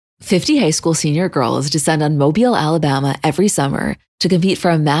50 high school senior girls descend on Mobile, Alabama every summer to compete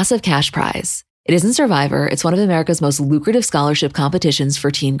for a massive cash prize. It isn't Survivor, it's one of America's most lucrative scholarship competitions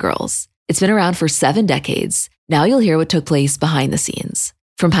for teen girls. It's been around for 7 decades. Now you'll hear what took place behind the scenes.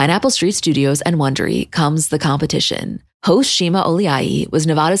 From Pineapple Street Studios and Wondery comes The Competition. Host Shima Oliai was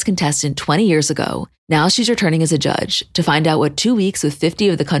Nevada's contestant 20 years ago. Now she's returning as a judge to find out what 2 weeks with 50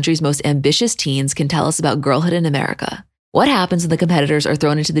 of the country's most ambitious teens can tell us about girlhood in America. What happens when the competitors are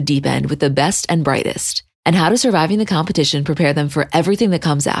thrown into the deep end with the best and brightest? And how does surviving the competition prepare them for everything that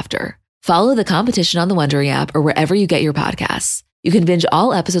comes after? Follow The Competition on the Wondery app or wherever you get your podcasts. You can binge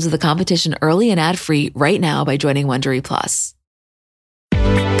all episodes of The Competition early and ad-free right now by joining Wondery Plus.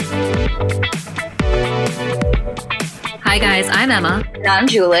 Hi guys, I'm Emma. And I'm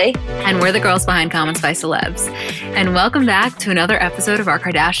Julie. And we're the girls behind Comments by Celebs. And welcome back to another episode of our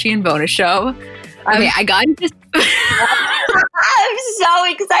Kardashian bonus show. Okay, I got this. I'm so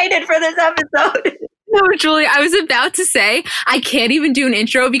excited for this episode. No, Julie, I was about to say, I can't even do an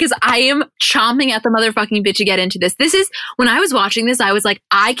intro because I am chomping at the motherfucking bit to get into this. This is, when I was watching this, I was like,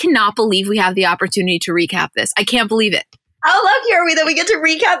 I cannot believe we have the opportunity to recap this. I can't believe it. How lucky are we that we get to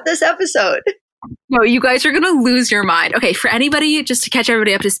recap this episode? No, you guys are going to lose your mind. Okay, for anybody, just to catch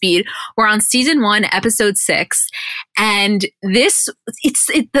everybody up to speed, we're on season 1, episode 6. And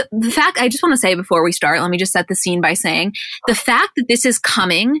the fact, I just want to say before we start, let me just set the scene by saying the fact that this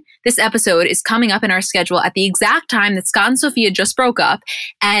episode is coming up in our schedule at the exact time that Scott and Sophia just broke up.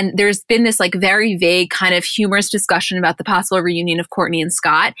 And there's been this like very vague kind of humorous discussion about the possible reunion of Kourtney and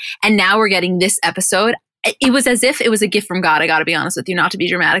Scott. And now we're getting this episode. It was as if it was a gift from God. I got to be honest with you, not to be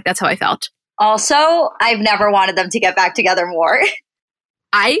dramatic. That's how I felt. Also, I've never wanted them to get back together more.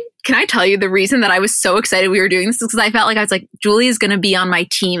 Can I tell you the reason that I was so excited we were doing this is because I felt like I was like, Julie is going to be on my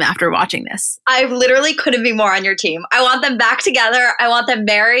team after watching this. I literally couldn't be more on your team. I want them back together. I want them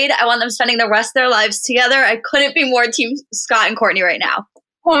married. I want them spending the rest of their lives together. I couldn't be more team Scott and Kourtney right now.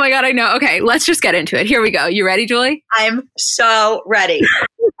 Oh my God, I know. Okay, let's just get into it. Here we go. You ready, Julie? I'm so ready.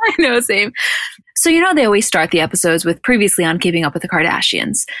 I know, same. So, they always start the episodes with previously on Keeping Up with the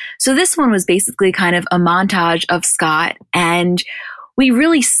Kardashians. So this one was basically kind of a montage of Scott. And we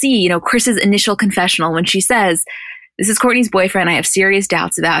really see, Kris's initial confessional when she says, this is Kourtney's boyfriend. I have serious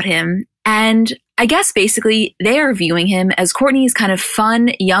doubts about him. And I guess basically they are viewing him as Kourtney's kind of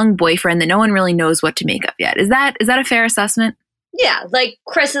fun, young boyfriend that no one really knows what to make of yet. Is that a fair assessment? Yeah. Like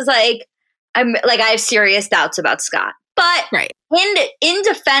Kris is like, I have serious doubts about Scott. But right. in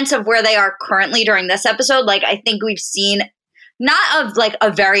defense of where they are currently during this episode, I think we've seen not of a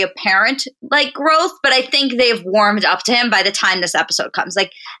very apparent growth, but I think they've warmed up to him by the time this episode comes.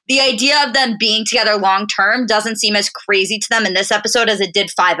 The idea of them being together long term doesn't seem as crazy to them in this episode as it did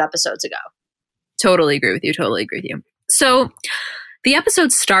 5 episodes ago. Totally agree with you. So the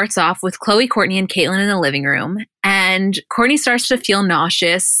episode starts off with Khloe, Kourtney, and Caitlyn in the living room, and Kourtney starts to feel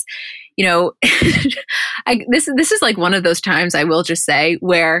nauseous. This is like one of those times, I will just say,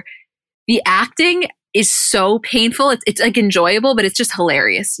 where the acting is so painful. It's enjoyable, but it's just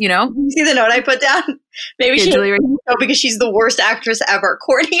hilarious, You see the note I put down? Maybe because she's the worst actress ever.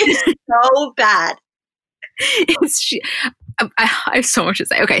 Kourtney is so bad. I have so much to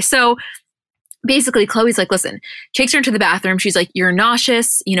say. Okay, so basically Khloe's like, listen, takes her into the bathroom. She's like, you're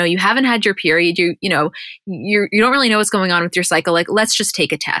nauseous. You haven't had your period. You don't really know what's going on with your cycle. Let's just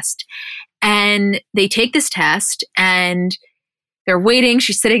take a test. And they take this test and they're waiting.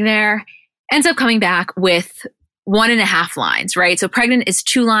 She's sitting there, ends up coming back with 1.5 lines, right? So pregnant is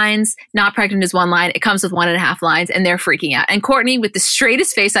 2 lines, not pregnant is 1 line. It comes with 1.5 lines and they're freaking out. And Kourtney, with the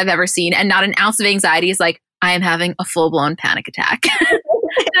straightest face I've ever seen and not an ounce of anxiety, is like, I am having a full-blown panic attack.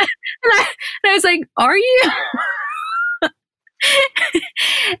 And I was like, are you?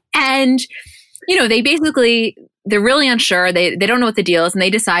 And, they're really unsure. They don't know what the deal is, and they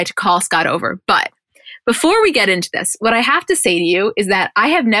decide to call Scott over. But before we get into this, what I have to say to you is that I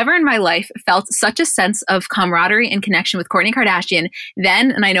have never in my life felt such a sense of camaraderie and connection with Kourtney Kardashian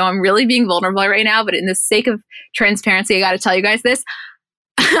then, and I know I'm really being vulnerable right now, but in the sake of transparency, I got to tell you guys this.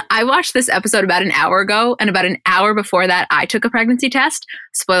 I watched this episode about an hour ago, and about an hour before that, I took a pregnancy test.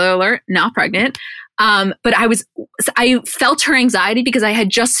 Spoiler alert, not pregnant. But I felt her anxiety because I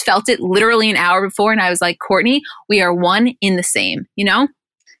had just felt it literally an hour before, and I was like, Kourtney, we are one in the same,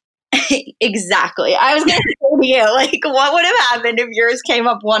 Exactly. I was going to say to you, what would have happened if yours came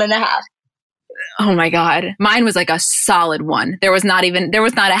up 1.5? Oh my God. Mine was like a solid 1. There was not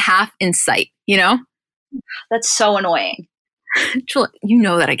a half in sight, That's so annoying. You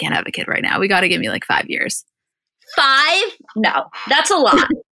know that I can't have a kid right now. We got to give me 5 years. 5? No, that's a lot.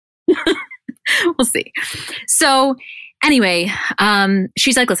 We'll see. So Anyway,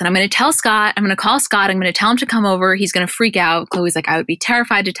 she's like, listen, I'm going to tell Scott. I'm going to call Scott. I'm going to tell him to come over. He's going to freak out. Chloe's like, I would be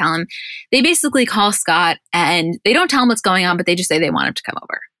terrified to tell him. They basically call Scott and they don't tell him what's going on, but they just say they want him to come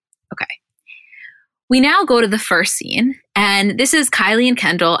over. Okay. We now go to the first scene, and this is Kylie and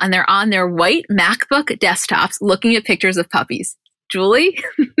Kendall, and they're on their white MacBook desktops looking at pictures of puppies. Julie,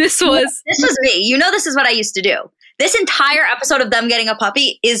 this was me. You know, this is what I used to do. This entire episode of them getting a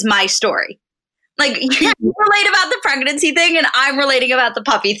puppy is my story. Like, you relate about the pregnancy thing, and I'm relating about the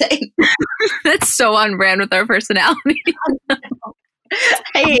puppy thing. That's so on brand with our personality. I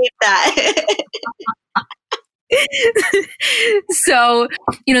hate that. So,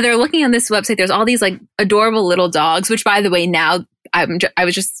 they're looking on this website. There's all these like adorable little dogs, which by the way, now I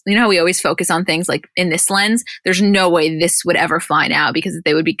was just, how we always focus on things like in this lens. There's no way this would ever fly now because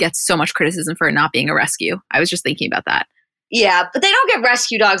they would get so much criticism for it not being a rescue. I was just thinking about that. Yeah, but they don't get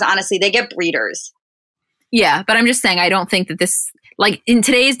rescue dogs, honestly. They get breeders. Yeah, but I'm just saying, I don't think that this, like in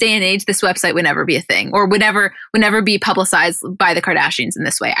today's day and age, this website would never be a thing or would never be publicized by the Kardashians in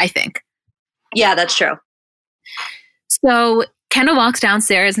this way, I think. Yeah, that's true. So Kendall walks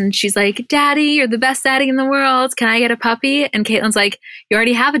downstairs and she's like, Daddy, you're the best daddy in the world. Can I get a puppy? And Caitlin's like, you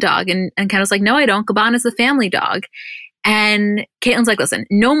already have a dog. And Kendall's like, no, I don't. Gabbana's the family dog. And Caitlin's like, listen,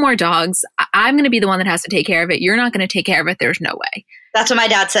 no more dogs. I'm going to be the one that has to take care of it. You're not going to take care of it. There's no way. That's what my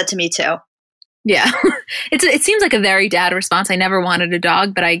dad said to me too. Yeah. It seems like a very dad response. I never wanted a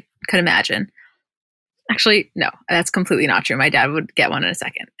dog, but I could imagine. Actually, no, that's completely not true. My dad would get one in a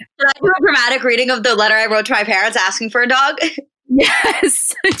second. Did I do a dramatic reading of the letter I wrote to my parents asking for a dog?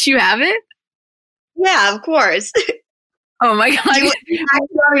 Yes. Do you have it? Yeah, of course. Oh my God. Do you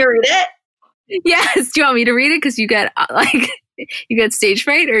want me to read it? Yes. Do you want me to read it? Because you get you get stage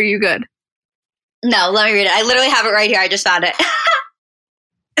fright, or are you good? No, let me read it. I literally have it right here. I just found it.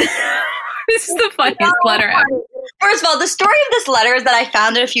 This is the funniest letter ever. First of all, the story of this letter is that I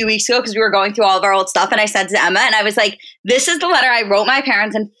found it a few weeks ago because we were going through all of our old stuff, and I sent it to Emma, and I was like, this is the letter I wrote my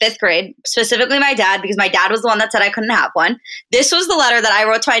parents in 5th grade, specifically my dad, because my dad was the one that said I couldn't have one. This was the letter that I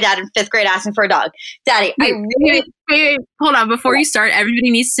wrote to my dad in 5th grade asking for a dog. Daddy, Wait, hold on. Before you start,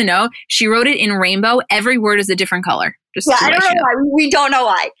 everybody needs to know she wrote it in rainbow. Every word is a different color. I don't know why. We don't know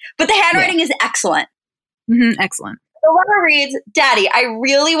why. But the handwriting is excellent. Mm-hmm, excellent. The letter reads, Daddy, I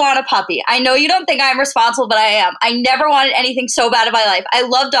really want a puppy. I know you don't think I'm responsible, but I am. I never wanted anything so bad in my life. I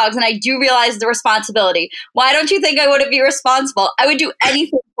love dogs, and I do realize the responsibility. Why don't you think I wouldn't be responsible? I would do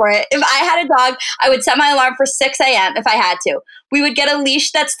anything for it. If I had a dog, I would set my alarm for 6 a.m. if I had to. We would get a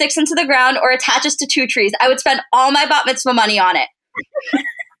leash that sticks into the ground or attaches to 2 trees. I would spend all my bat mitzvah money on it.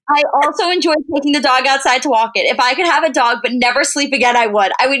 I also enjoy taking the dog outside to walk it. If I could have a dog but never sleep again, I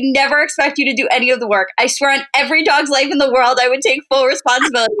would. I would never expect you to do any of the work. I swear on every dog's life in the world, I would take full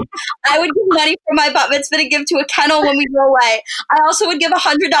responsibility. I would give money for my bat mitzvah to give to a kennel when we go away. I also would give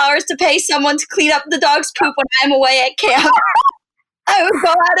 $100 to pay someone to clean up the dog's poop when I'm away at camp. I would go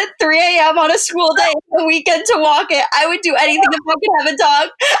out at 3 a.m. on a school day and a weekend to walk it. I would do anything if I could have a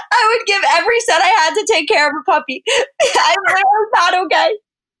dog. I would give every cent I had to take care of a puppy. I was not okay.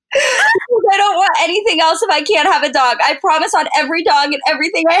 I don't want anything else if I can't have a dog. I promise on every dog and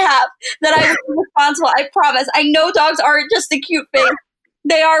everything I have that I will be responsible. I promise. I know dogs aren't just a cute thing.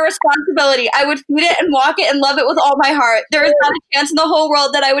 They are a responsibility. I would feed it and walk it and love it with all my heart. There is not a chance in the whole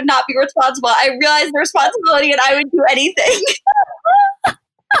world that I would not be responsible. I realize the responsibility and I would do anything.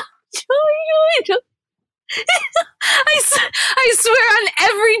 I swear on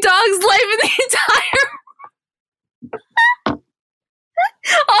every dog's life in the entire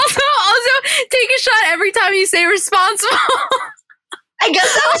Also, take a shot every time you say responsible. I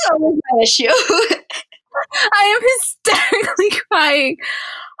guess that was always my issue. I am hysterically crying.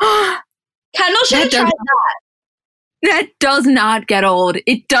 Kendall should have tried that. That does not get old.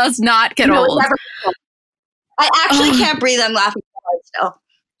 It does not get old. I actually can't breathe. I'm laughing so hard still.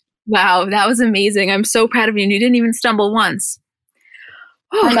 Wow, that was amazing. I'm so proud of you. And you didn't even stumble once.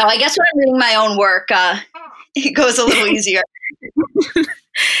 I know. I guess when I'm reading my own work, it goes a little easier.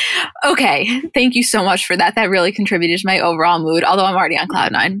 Okay. Thank you so much for that. That really contributed to my overall mood, although I'm already on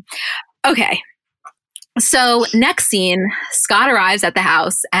cloud 9. Okay. So next scene, Scott arrives at the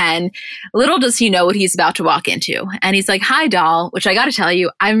house and little does he know what he's about to walk into. And he's like, hi, doll, which I got to tell you,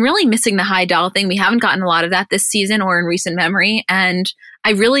 I'm really missing the hi, doll thing. We haven't gotten a lot of that this season or in recent memory. And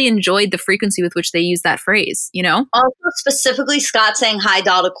I really enjoyed the frequency with which they use that phrase, you know? Also, specifically Scott saying hi,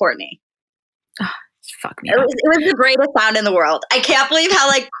 doll to Courtney. Oh, fuck me. It was the greatest sound in the world. I can't believe how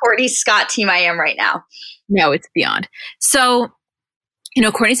like Courtney Scott team I am right now. No, it's beyond. So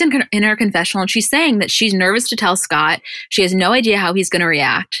Courtney's in her confessional and she's saying that she's nervous to tell Scott. She has no idea how he's going to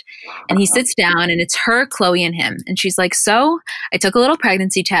react. And he sits down and it's her, Chloe, and him. And she's like, so I took a little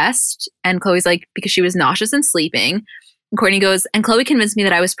pregnancy test. And Chloe's like, because she was nauseous and sleeping. And Courtney goes, and Chloe convinced me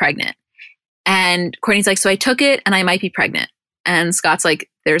that I was pregnant. And Courtney's like, so I took it and I might be pregnant. And Scott's like,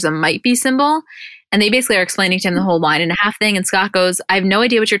 there's a might be symbol. And they basically are explaining to him the whole 1.5 thing. And Scott goes, I have no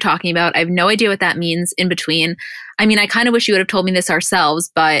idea what you're talking about. I have no idea what that means in between. I mean, I kind of wish you would have told me this ourselves,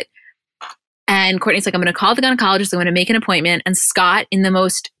 but... And Courtney's like, I'm going to call the gynecologist. I'm going to make an appointment. And Scott, in the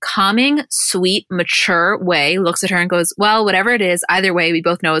most calming, sweet, mature way, looks at her and goes, well, whatever it is, either way, we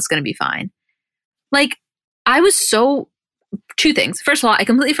both know it's going to be fine. Like, I was so... Two things. First of all, I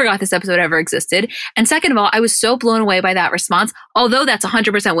completely forgot this episode ever existed. And second of all, I was so blown away by that response. Although that's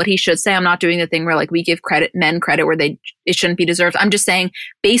 100% what he should say. I'm not doing the thing where like we give men credit where it shouldn't be deserved. I'm just saying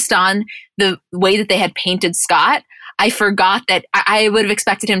based on the way that they had painted Scott, I forgot that I would have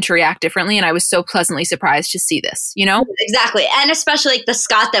expected him to react differently. And I was so pleasantly surprised to see this, Exactly. And especially like the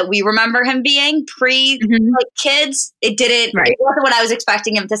Scott that we remember him being like kids, it wasn't what I was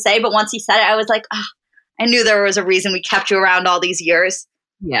expecting him to say. But once he said it, I was like, I knew there was a reason we kept you around all these years.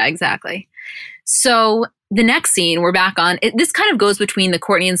 Yeah, exactly. So the next scene we're back on, this kind of goes between the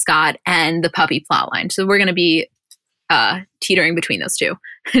Courtney and Scott and the puppy plotline. So we're going to be teetering between those two.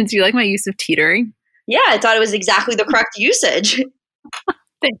 Do you like my use of teetering? Yeah, I thought it was exactly the correct usage.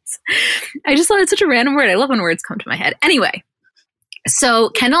 Thanks. I just thought it's such a random word. I love when words come to my head. Anyway, so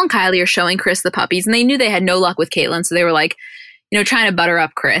Kendall and Kylie are showing Chris the puppies, and they knew they had no luck with Caitlyn. So they were like, trying to butter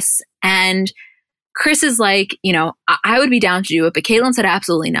up Chris. And Chris is like, I would be down to do it, but Caitlyn said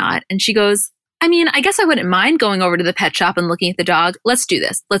absolutely not. And she goes, I mean, I guess I wouldn't mind going over to the pet shop and looking at the dog. Let's do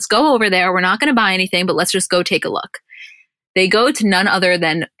this. Let's go over there. We're not going to buy anything, but let's just go take a look. They go to none other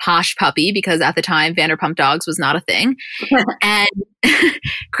than Posh Puppy because at the time Vanderpump Dogs was not a thing. And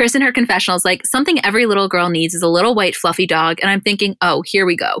Chris in her confessional is like, something every little girl needs is a little white fluffy dog. And I'm thinking, oh, here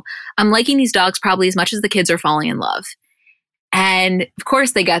we go. I'm liking these dogs probably as much as the kids are falling in love. And of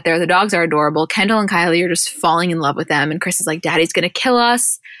course they get there. The dogs are adorable. Kendall and Kylie are just falling in love with them. And Chris is like, Daddy's going to kill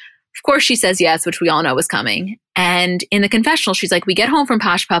us. Of course she says yes, which we all know was coming. And in the confessional, she's like, we get home from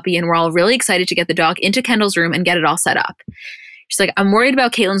Posh Puppy and we're all really excited to get the dog into Kendall's room and get it all set up. She's like, I'm worried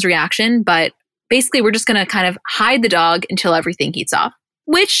about Caitlyn's reaction, but basically we're just going to kind of hide the dog until everything heats up,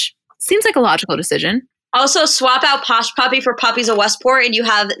 which seems like a logical decision. Also, swap out Posh Puppy for Puppies of Westport and you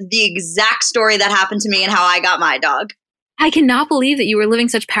have the exact story that happened to me and how I got my dog. I cannot believe that you were living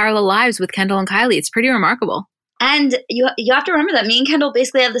such parallel lives with Kendall and Kylie. It's pretty remarkable. And you have to remember that me and Kendall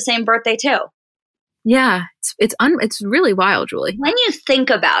basically have the same birthday too. Yeah, it's really wild, Julie. When you think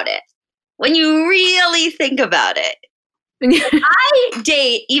about it, when you really think about it, I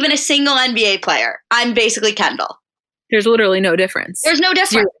date even a single NBA player. I'm basically Kendall. There's literally no difference. There's no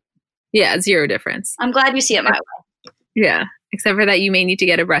difference. Zero difference. I'm glad you see it my way. Yeah, except for that you may need to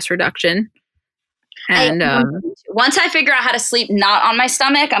get a breast reduction. And once I figure out how to sleep not on my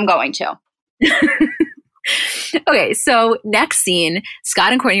stomach, I'm going to. Okay, so next scene,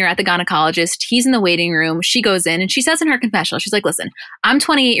 Scott and Courtney are at the gynecologist. He's in the waiting room. She goes in and she says in her confessional, she's like, listen, I'm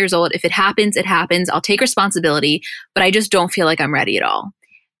 28 years old. If it happens, it happens. I'll take responsibility, but I just don't feel like I'm ready at all.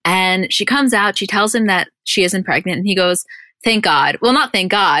 And she comes out. She tells him that she isn't pregnant. And he goes, thank God. Well, not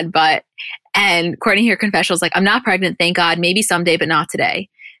thank God, but, and Courtney, her confessional is like, I'm not pregnant. Thank God. Maybe someday, but not today.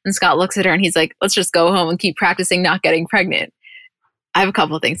 And Scott looks at her and he's like, let's just go home and keep practicing not getting pregnant. I have a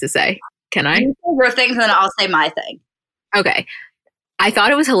couple of things to say. Can I? You say your things and then I'll say my thing. Okay. I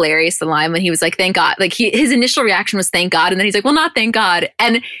thought it was hilarious, the line when he was like, thank God. Like his initial reaction was thank God. And then he's like, well, not thank God.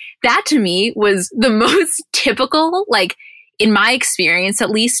 And that to me was the most typical, like in my experience, at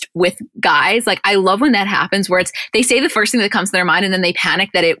least with guys, like I love when that happens where they say the first thing that comes to their mind and then they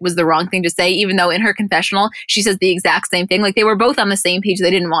panic that it was the wrong thing to say, even though in her confessional, she says the exact same thing. Like they were both on the same page.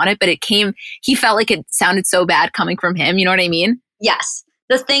 They didn't want it, but he felt like it sounded so bad coming from him. You know what I mean? Yes.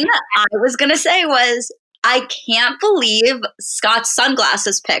 The thing that I was going to say was, I can't believe Scott's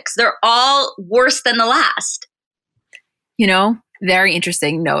sunglasses picks. They're all worse than the last. Very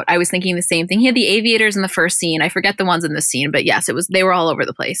interesting note. I was thinking the same thing. He had the aviators in the first scene. I forget the ones in this scene, but yes, they were all over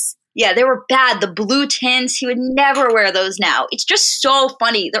the place. Yeah, they were bad. The blue tints, he would never wear those now. It's just so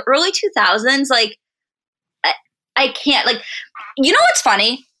funny. The early 2000s, like, I can't, like, you know what's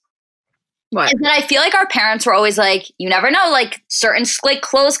funny? What? Is that I feel like our parents were always like, you never know, like certain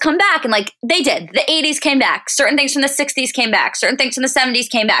clothes come back. And like they did. The 80s came back. Certain things from the 60s came back. Certain things from the 70s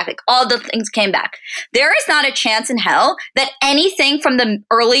came back. Like all the things came back. There is not a chance in hell that anything from the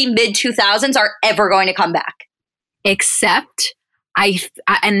early mid 2000s are ever going to come back. Except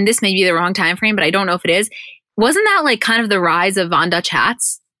and this may be the wrong time frame, but I don't know if it is. Wasn't that like kind of the rise of Von Dutch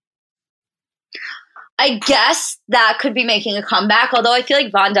hats? I guess that could be making a comeback, although I feel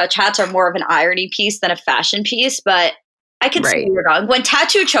like Von Dutch hats are more of an irony piece than a fashion piece, but I could see where you're going. When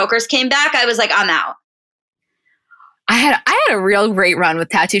tattoo chokers came back, I was like, I'm out. I had a real great run with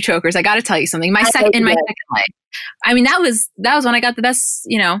tattoo chokers. I got to tell you something. My second life. I mean, that was when I got the best,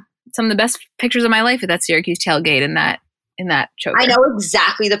 some of the best pictures of my life at that Syracuse tailgate in that choker. I know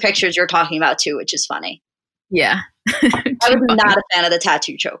exactly the pictures you're talking about too, which is funny. Yeah. I was not a fan of the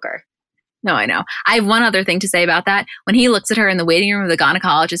tattoo choker. No, I know. I have one other thing to say about that. When he looks at her in the waiting room of the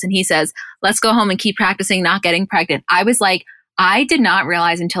gynecologist and he says, let's go home and keep practicing not getting pregnant. I was like, I did not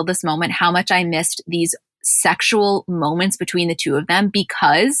realize until this moment how much I missed these sexual moments between the two of them,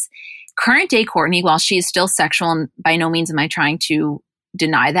 because current day Courtney, while she is still sexual, and by no means am I trying to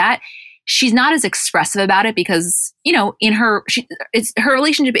deny that, she's not as expressive about it because, in her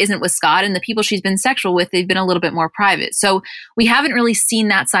relationship isn't with Scott, and the people she's been sexual with, they've been a little bit more private. So we haven't really seen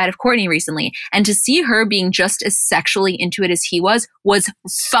that side of Courtney recently. And to see her being just as sexually into it as he was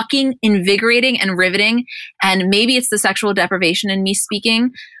fucking invigorating and riveting. And maybe it's the sexual deprivation in me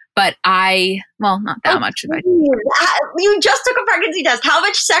speaking, but not that much. You just took a pregnancy test. How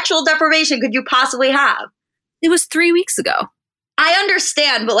much sexual deprivation could you possibly have? It was 3 weeks ago. I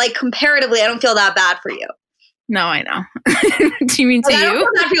understand, but like comparatively, I don't feel that bad for you. No, I know. Do you mean to you? I don't feel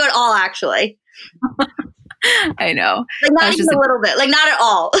bad for you at all, actually. I know. Like not even a little bit. Like not at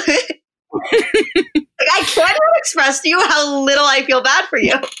all. Like I can't even express to you how little I feel bad for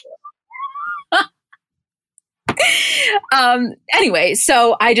you. Anyway,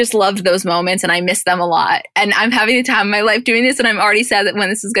 so I just loved those moments and I miss them a lot. And I'm having the time of my life doing this, and I'm already sad that when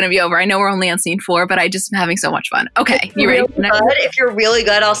this is going to be over. I know we're only on scene 4, but I just am having so much fun. Okay, you ready? If you're really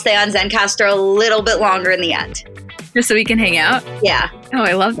good, I'll stay on Zencaster a little bit longer in the end. Just so we can hang out? Yeah. Oh,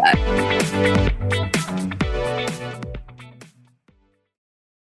 I love that.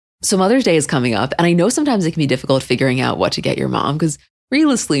 So Mother's Day is coming up, and I know sometimes it can be difficult figuring out what to get your mom because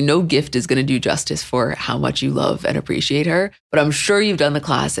realistically, no gift is going to do justice for how much you love and appreciate her. But I'm sure you've done the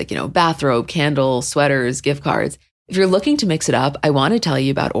classic, bathrobe, candle, sweaters, gift cards. If you're looking to mix it up, I want to tell you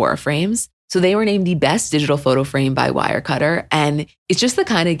about Aura Frames. So they were named the best digital photo frame by Wirecutter. And it's just the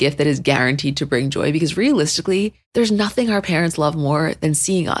kind of gift that is guaranteed to bring joy because realistically, there's nothing our parents love more than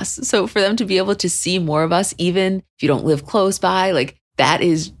seeing us. So for them to be able to see more of us, even if you don't live close by, like that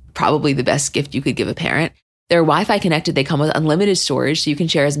is probably the best gift you could give a parent. They're Wi-Fi connected. They come with unlimited storage, so you can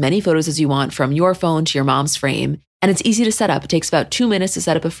share as many photos as you want from your phone to your mom's frame. And it's easy to set up. It takes about 2 minutes to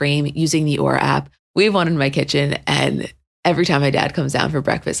set up a frame using the Aura app. We have one in my kitchen, and every time my dad comes down for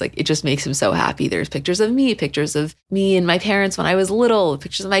breakfast, like it just makes him so happy. There's pictures of me and my parents when I was little,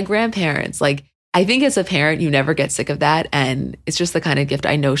 pictures of my grandparents. Like I think as a parent, you never get sick of that. And it's just the kind of gift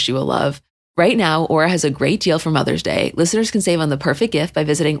I know she will love. Right now, Aura has a great deal for Mother's Day. Listeners can save on the perfect gift by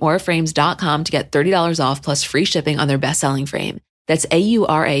visiting auraframes.com to get $30 off plus free shipping on their best-selling frame. That's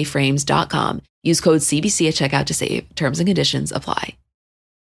auraframes.com. Use code CBC at checkout to save. Terms and conditions apply.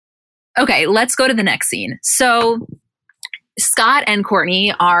 Okay, let's go to the next scene. So Scott and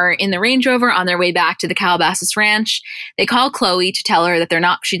Courtney are in the Range Rover on their way back to the Calabasas ranch. They call Chloe to tell her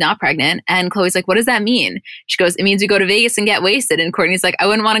that she's not pregnant. And Chloe's like, what does that mean? She goes, it means we go to Vegas and get wasted. And Courtney's like, I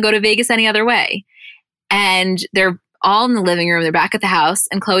wouldn't want to go to Vegas any other way. And they're all in the living room. They're back at the house.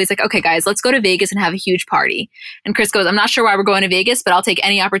 And Chloe's like, okay, guys, let's go to Vegas and have a huge party. And Chris goes, I'm not sure why we're going to Vegas, but I'll take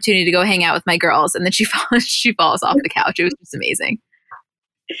any opportunity to go hang out with my girls. And then she falls off the couch. It was just amazing.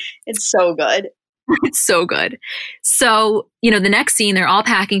 It's so good. It's so good. So, the next scene, they're all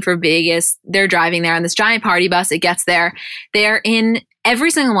packing for Vegas. They're driving there on this giant party bus. It gets there.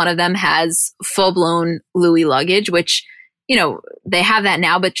 Every single one of them has full-blown Louis luggage, which, they have that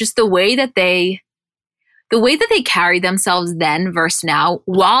now, but just the way that they carry themselves then versus now,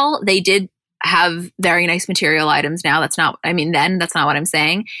 while they did have very nice material items now, that's not what I'm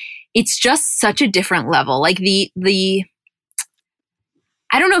saying. It's just such a different level. Like I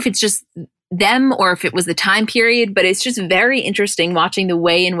don't know if it's just them or if it was the time period, but it's just very interesting watching the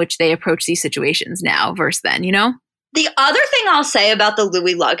way in which they approach these situations now versus then, The other thing I'll say about the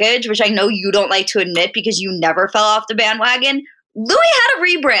Louis luggage, which I know you don't like to admit because you never fell off the bandwagon, Louis had a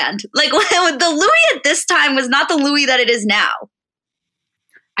rebrand. Like the Louis at this time was not the Louis that it is now.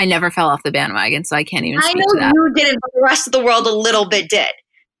 I never fell off the bandwagon, so I can't even speak to that. I know you didn't, but the rest of the world a little bit did.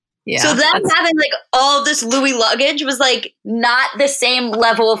 Yeah, so them having like all of this Louis luggage was like not the same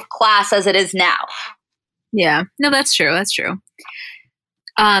level of class as it is now. Yeah, no, that's true. That's true.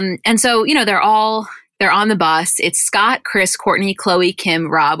 And so, they're on the bus. It's Scott, Chris, Courtney, Chloe, Kim,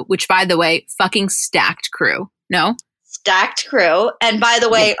 Rob, which by the way, fucking stacked crew. No? stacked crew. And by the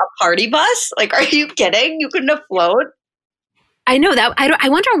way, a party bus? Like, are you kidding? You couldn't have flown? I know that. I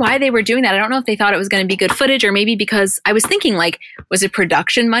wonder why they were doing that. I don't know if they thought it was going to be good footage or maybe because I was thinking like, was it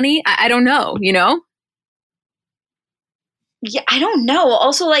production money? I don't know, you know? Yeah, I don't know.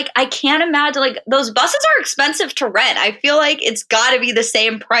 Also, like, I can't imagine, like, those buses are expensive to rent. I feel like it's got to be the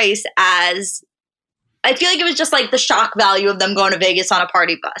same price as, I feel like it was just like the shock value of them going to Vegas on a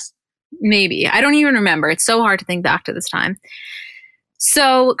party bus. Maybe. I don't even remember. It's so hard to think back to this time.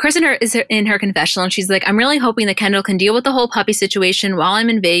 So Kristen is in her confessional and she's like, I'm really hoping that Kendall can deal with the whole puppy situation while I'm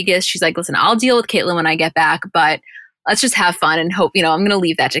in Vegas. She's like, listen, I'll deal with Caitlin when I get back, but let's just have fun and hope, I'm going to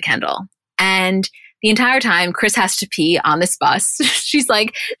leave that to Kendall. And the entire time, Chris has to pee on this bus. She's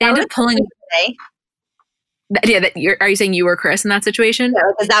like, they end up pulling away. Yeah, are you saying you were Chris in that situation?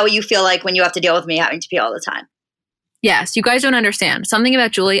 Yeah, is that what you feel like when you have to deal with me having to pee all the time? Yes, you guys don't understand. Something about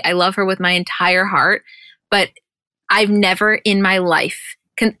Julie, I love her with my entire heart, but I've never in my life,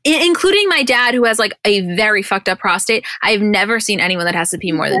 including my dad who has like a very fucked up prostate, I've never seen anyone that has to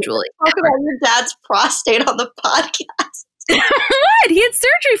pee more than Julie. Talk about your dad's prostate on the podcast. What? He had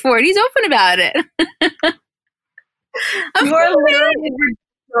surgery for it. He's open about it. You're literally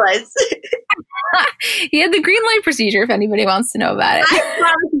ridiculous. He had the green light procedure if anybody wants to know about it. I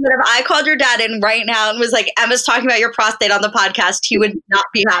promise you that if I called your dad in right now and was like, Emma's talking about your prostate on the podcast, he would not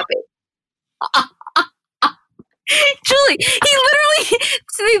be happy. Julie, he literally,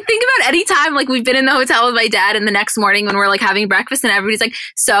 think about any time like we've been in the hotel with my dad and the next morning when we're like having breakfast and everybody's like,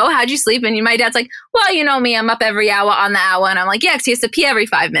 so how'd you sleep? And my dad's like, well, you know me, I'm up every hour on the hour. And I'm like, yeah, because he has to pee every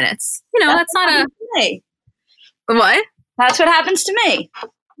 5 minutes. That's not a... What? That's what happens to me.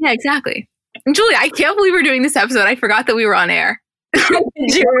 Yeah, exactly. And Julie, I can't believe we're doing this episode. I forgot that we were on air. We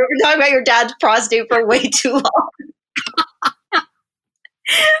were talking about your dad's prostate for way too long.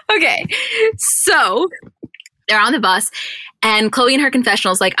 Okay, so... they're on the bus and Chloe in her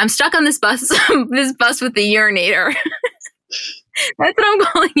confessional is like, I'm stuck on this bus with the urinator. That's what I'm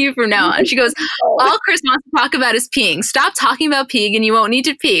calling you from now on. She goes, all Chris wants to talk about is peeing. Stop talking about peeing and you won't need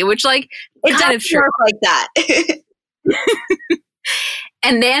to pee, which like, it's kind of true. Like that.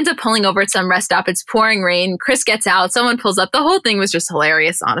 And they end up pulling over at some rest stop. It's pouring rain. Chris gets out. Someone pulls up. The whole thing was just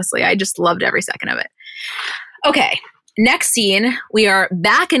hilarious, honestly. I just loved every second of it. Okay. Next scene, we are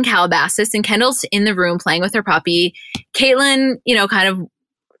back in Calabasas and Kendall's in the room playing with her puppy. Caitlin, Caitlin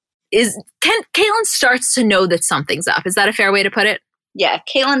starts to know that something's up. Is that a fair way to put it? Yeah,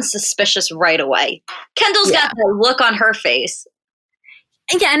 Caitlin's suspicious right away. Kendall's got the look on her face.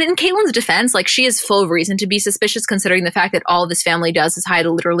 Yeah, and in Caitlin's defense, like she has full reason to be suspicious considering the fact that all this family does is hide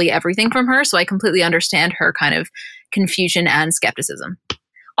literally everything from her. So I completely understand her kind of confusion and skepticism.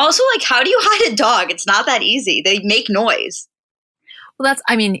 Also, like, how do you hide a dog? It's not that easy. They make noise. Well,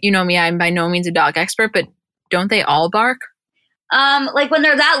 you know me, I'm by no means a dog expert, but don't they all bark? Like when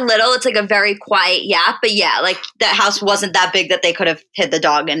they're that little, it's like a very quiet yap. But yeah, like that house wasn't that big that they could have hid the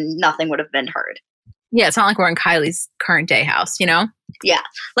dog and nothing would have been heard. Yeah, it's not like we're in Kylie's current day house, Yeah.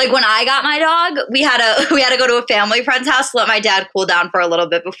 Like when I got my dog, we had to go to a family friend's house to let my dad cool down for a little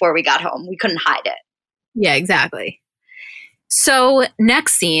bit before we got home. We couldn't hide it. Yeah, exactly. So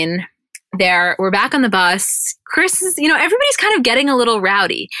next scene, we're back on the bus. Chris is, everybody's kind of getting a little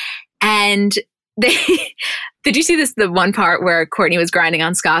rowdy. And did you see the one part where Courtney was grinding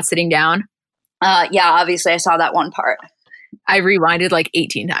on Scott sitting down? Yeah, obviously I saw that one part. I rewinded like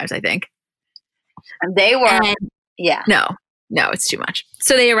 18 times, I think. And they were, yeah. No, it's too much.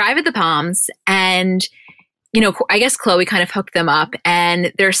 So they arrive at the Palms and, I guess Chloe kind of hooked them up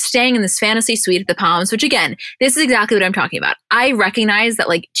and they're staying in this fantasy suite at the Palms, which again, this is exactly what I'm talking about. I recognize that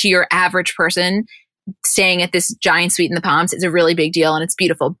like to your average person, staying at this giant suite in the Palms is a really big deal and it's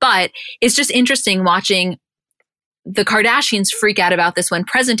beautiful, but it's just interesting watching the Kardashians freak out about this when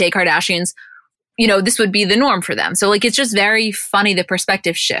present day Kardashians, this would be the norm for them. So like, it's just very funny, the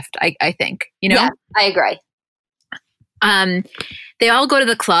perspective shift, I think, Yeah, I agree. They all go to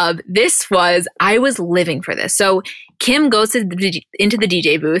the club. I was living for this. So Kim goes into the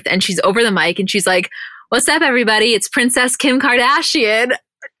DJ booth and she's over the mic and she's like, what's up, everybody? It's Princess Kim Kardashian.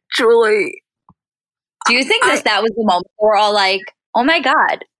 Julie. Do you think that was the moment where we're all like, oh my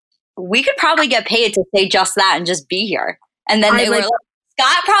God, we could probably get paid to say just that and just be here. And then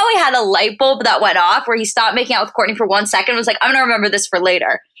Scott probably had a light bulb that went off where he stopped making out with Courtney for 1 second and was like, I'm going to remember this for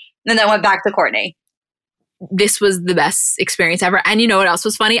later. And then went back to Courtney. This was the best experience ever. And you know what else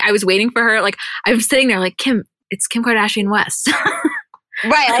was funny? I was waiting for her. Like, I was sitting there like, Kim, it's Kim Kardashian West.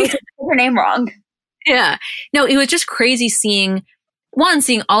 Right. I said her name wrong. Yeah. No, it was just crazy seeing one,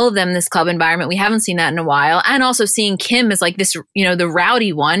 seeing all of them in this club environment, we haven't seen that in a while. And also seeing Kim as like this, the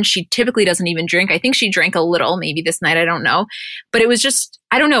rowdy one. She typically doesn't even drink. I think she drank a little maybe this night. I don't know. But it was just,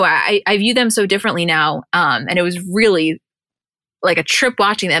 I don't know. I view them so differently now. And it was really like a trip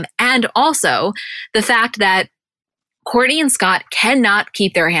watching them. And also the fact that Kourtney and Scott cannot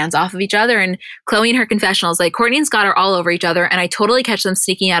keep their hands off of each other. And Khloe in her confessionals, like Kourtney and Scott are all over each other. And I totally catch them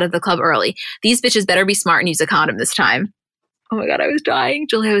sneaking out of the club early. These bitches better be smart and use a condom this time. Oh my God, I was dying.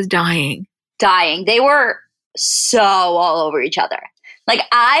 Julia was dying. Dying. They were so all over each other. Like,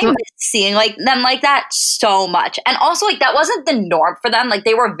 I miss seeing like them like that so much. And also, like, that wasn't the norm for them. Like,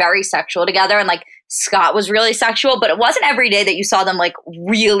 they were very sexual together, and like Scott was really sexual, but it wasn't every day that you saw them like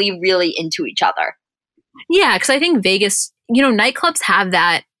really, really into each other. Yeah, because I think Vegas, nightclubs have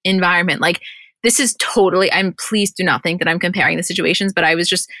that environment. Like, this is totally, please do not think that I'm comparing the situations, but I was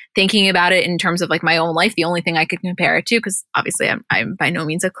just thinking about it in terms of like my own life. The only thing I could compare it to, because obviously I'm by no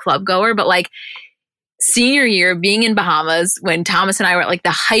means a club goer, but like senior year, being in Bahamas when Thomas and I were at like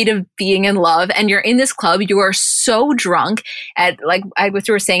the height of being in love, and you're in this club, you are so drunk at like what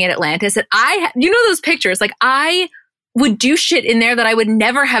you were saying at Atlantis, that those pictures, like I would do shit in there that I would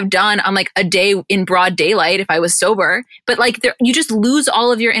never have done on like a day in broad daylight if I was sober. But like you just lose all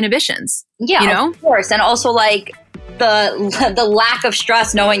of your inhibitions. Yeah, of course. And also like the lack of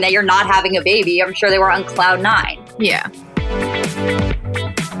stress knowing that you're not having a baby. I'm sure they were on cloud 9. Yeah.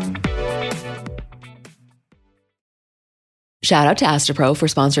 Shout out to Astapro for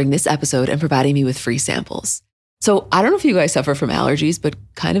sponsoring this episode and providing me with free samples. So I don't know if you guys suffer from allergies, but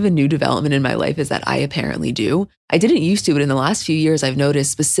kind of a new development in my life is that I apparently do. I didn't used to, but in the last few years, I've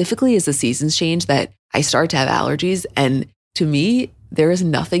noticed specifically as the seasons change that I start to have allergies. And to me, there is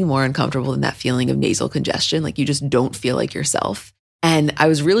nothing more uncomfortable than that feeling of nasal congestion. Like you just don't feel like yourself. And I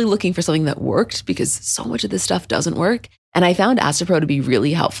was really looking for something that worked because so much of this stuff doesn't work. And I found Astapro to be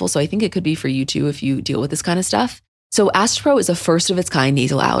really helpful. So I think it could be for you too if you deal with this kind of stuff. So Astapro is a first of its kind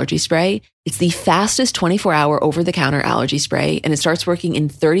nasal allergy spray. It's the fastest 24-hour over-the-counter allergy spray, and it starts working in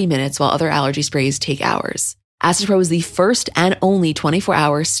 30 minutes while other allergy sprays take hours. Astapro is the first and only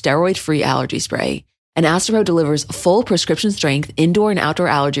 24-hour steroid-free allergy spray, and Astapro delivers full prescription-strength indoor and outdoor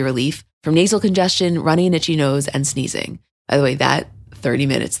allergy relief from nasal congestion, runny and itchy nose, and sneezing. By the way, that 30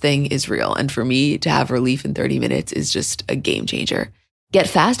 minutes thing is real, and for me to have relief in 30 minutes is just a game changer. Get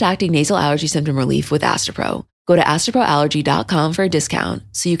fast-acting nasal allergy symptom relief with Astapro. Go to astaproallergy.com for a discount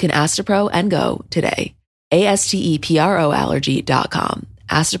so you can Astapro and go today. ASTEPRO allergy.com.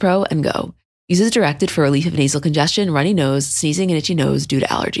 Astapro and go. Use as directed for relief of nasal congestion, runny nose, sneezing, and itchy nose due to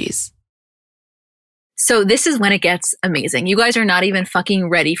allergies. So this is when it gets amazing. You guys are not even fucking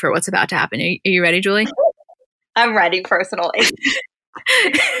ready for what's about to happen. Are you ready, Julie? I'm ready personally.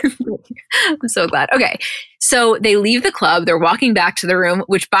 I'm so glad. Okay. So they leave the club. They're walking back to the room,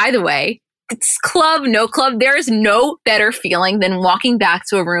 which by the way, it's club, no club. There is no better feeling than walking back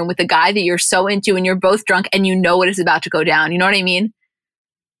to a room with a guy that you're so into and you're both drunk and you know what is about to go down. You know what I mean?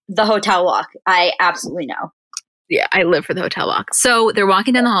 The hotel walk. I absolutely know. Yeah, I live for the hotel walk. So they're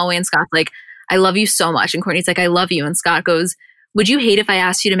walking down the hallway and Scott's like, I love you so much. And Kourtney's like, I love you. And Scott goes, would you hate if I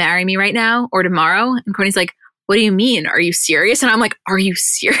asked you to marry me right now or tomorrow? And Kourtney's like, what do you mean? Are you serious? And I'm like, are you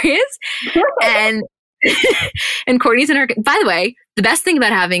serious? and Kourtney's in her, by the way, the best thing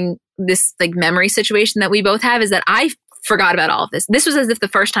about having this like memory situation that we both have is that I forgot about all of this. This was as if the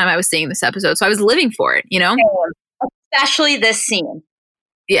first time I was seeing this episode. So I was living for it, Especially this scene.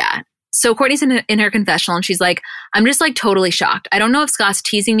 Yeah. So Kourtney's in her confessional and she's like, I'm just like totally shocked. I don't know if Scott's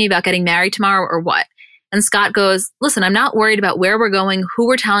teasing me about getting married tomorrow or what. And Scott goes, listen, I'm not worried about where we're going, who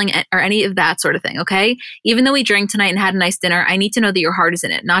we're telling, or any of that sort of thing, okay? Even though we drank tonight and had a nice dinner, I need to know that your heart is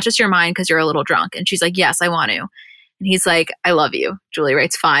in it, not just your mind because you're a little drunk. And she's like, yes, I want to. And he's like, I love you. Julie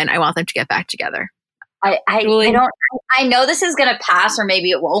writes, fine. I want them to get back together. I know this is going to pass or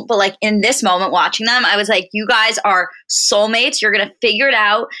maybe it won't, but like in this moment watching them, I was like, you guys are soulmates. You're going to figure it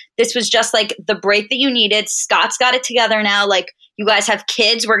out. This was just like the break that you needed. Scott's got it together now. Like you guys have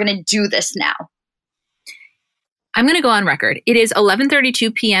kids. We're going to do this now. I'm going to go on record. It is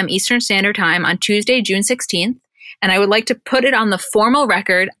 11:32 p.m. Eastern Standard Time on Tuesday, June 16th. And I would like to put it on the formal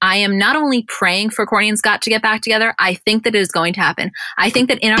record. I am not only praying for Kourtney and Scott to get back together. I think that it is going to happen. I think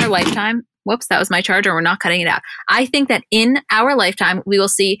that in our lifetime, whoops, that was my charger. We're not cutting it out. I think that in our lifetime, we will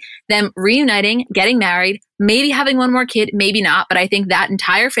see them reuniting, getting married, maybe having one more kid, maybe not. But I think that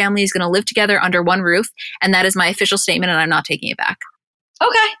entire family is going to live together under one roof. And that is my official statement. And I'm not taking it back.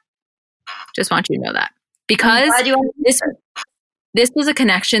 Okay. Just want you to know that. Because this was a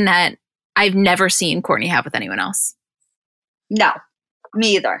connection that I've never seen Kourtney have with anyone else. No,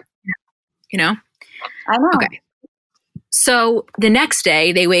 me either. You know? I know. Okay. So the next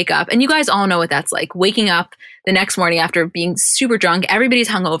day they wake up, and you guys all know what that's like. Waking up the next morning after being super drunk, everybody's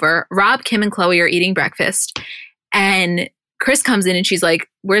hungover. Rob, Kim, and Chloe are eating breakfast, and Chris comes in and she's like,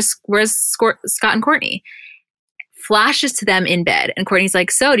 where's Scott and Courtney? Flashes to them in bed. And Courtney's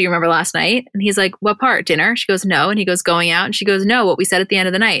like, so do you remember last night? And he's like, what part? Dinner? She goes, no. And he goes, going out? And she goes, no, what we said at the end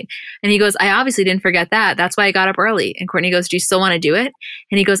of the night. And he goes, I obviously didn't forget that. That's why I got up early. And Courtney goes, do you still want to do it?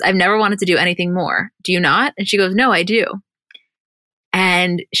 And he goes, I've never wanted to do anything more. Do you not? And she goes, no, I do.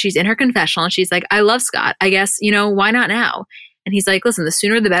 And she's in her confessional and she's like, I love Scott. I guess, why not now? And he's like, listen, the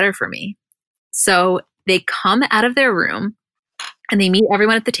sooner the better for me. So they come out of their room and they meet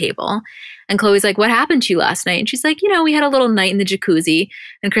everyone at the table. And Chloe's like, what happened to you last night? And she's like, we had a little night in the jacuzzi.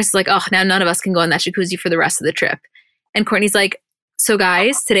 And Chris is like, oh, now none of us can go in that jacuzzi for the rest of the trip. And Courtney's like, so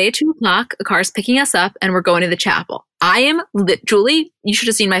guys, today at 2:00, a car's picking us up and we're going to the chapel. I am Julie, you should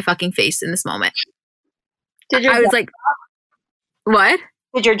have seen my fucking face in this moment. I was like, what?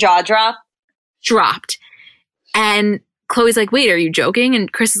 Did your jaw drop? Dropped. And Chloe's like, wait, are you joking?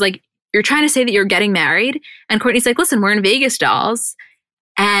 And Chris is like, you're trying to say that you're getting married? And Courtney's like, listen, we're in Vegas, dolls.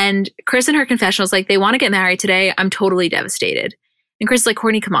 And Chris in her confessional is like, they want to get married today. I'm totally devastated. And Chris is like,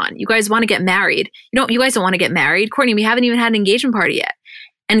 Courtney, come on. You guys want to get married. You guys don't want to get married. Courtney, we haven't even had an engagement party yet.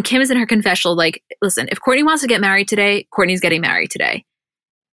 And Kim is in her confessional like, listen, if Courtney wants to get married today, Courtney's getting married today.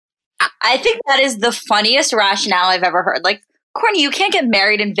 I think that is the funniest rationale I've ever heard. Like, Courtney, you can't get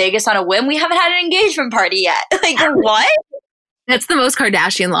married in Vegas on a whim. We haven't had an engagement party yet. Like, what? That's the most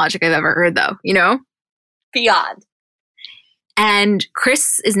Kardashian logic I've ever heard, though, Beyond. And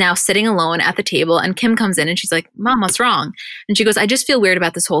Chris is now sitting alone at the table, and Kim comes in and she's like, Mom, what's wrong? And she goes, I just feel weird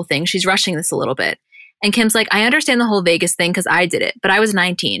about this whole thing. She's rushing this a little bit. And Kim's like, I understand the whole Vegas thing because I did it, but I was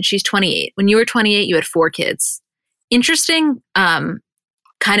 19. She's 28. When you were 28, you had 4 kids. Interesting,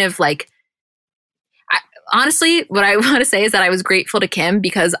 kind of like, honestly, what I want to say is that I was grateful to Kim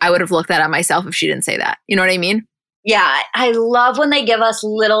because I would have looked that at myself if she didn't say that. You know what I mean? Yeah, I love when they give us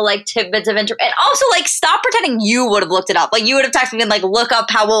little like tidbits of and also like stop pretending you would have looked it up. Like you would have texted me and like look up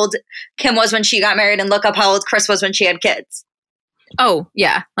how old Kim was when she got married and look up how old Chris was when she had kids. Oh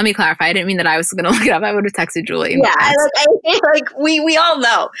yeah, let me clarify. I didn't mean that I was going to look it up. I would have texted Julie. Yeah, I we all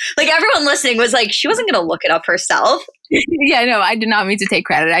know. Like everyone listening was like she wasn't going to look it up herself. Yeah, no, I did not mean to take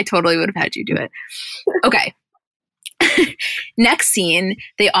credit. I totally would have had you do it. Okay. Next scene,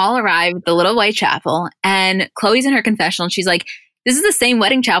 they all arrive at the little white chapel, and Chloe's in her confessional. And she's like, this is the same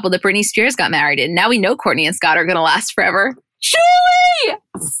wedding chapel that Britney Spears got married in. Now we know Courtney and Scott are going to last forever. Julie!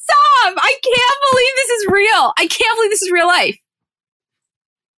 Stop! I can't believe this is real. I can't believe this is real life.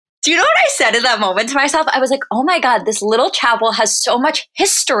 Do you know what I said in that moment to myself? I was like, oh my God, this little chapel has so much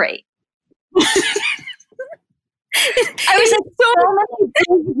history. I was like, so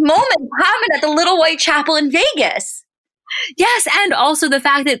many moments happen at the little white chapel in Vegas. Yes, and also the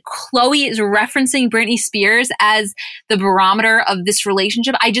fact that Chloe is referencing Britney Spears as the barometer of this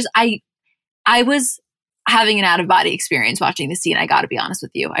relationship. I was having an out-of-body experience watching this scene. I got to be honest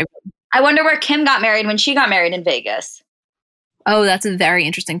with you. I wonder where Kim got married when she got married in Vegas. Oh, that's a very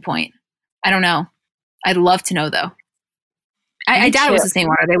interesting point. I don't know. I'd love to know, though. I doubt it was the same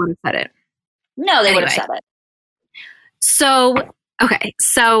order. They would have said it. No, they would have said it. So, okay.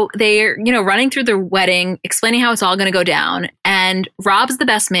 So they're, running through the wedding, explaining how it's all going to go down. And Rob's the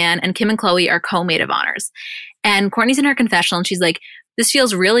best man, and Kim and Chloe are co-maid of honors. And Courtney's in her confessional, and she's like, this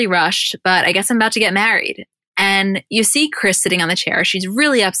feels really rushed, but I guess I'm about to get married. And you see Chris sitting on the chair. She's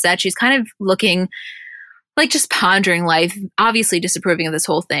really upset. She's kind of looking like just pondering life, obviously disapproving of this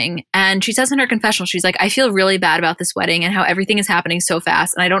whole thing. And she says in her confessional, she's like, I feel really bad about this wedding and how everything is happening so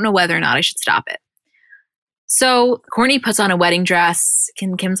fast, and I don't know whether or not I should stop it. So Courtney puts on a wedding dress.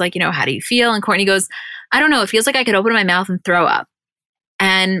 Kim's like, how do you feel? And Courtney goes, I don't know. It feels like I could open my mouth and throw up.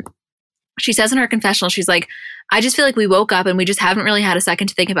 And she says in her confessional, she's like, I just feel like we woke up and we just haven't really had a second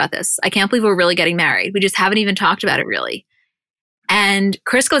to think about this. I can't believe we're really getting married. We just haven't even talked about it really. And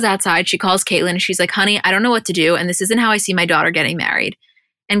Chris goes outside. She calls Caitlin and she's like, honey, I don't know what to do. And this isn't how I see my daughter getting married.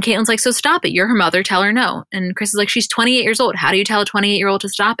 And Caitlin's like, so stop it. You're her mother. Tell her no. And Chris is like, she's 28 years old. How do you tell a 28-year-old to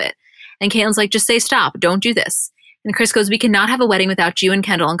stop it? And Caitlin's like, just say stop. Don't do this. And Chris goes, we cannot have a wedding without you and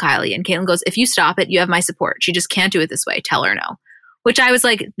Kendall and Kylie. And Caitlin goes, if you stop it, you have my support. She just can't do it this way. Tell her no. Which I was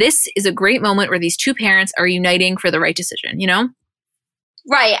like, this is a great moment where these two parents are uniting for the right decision,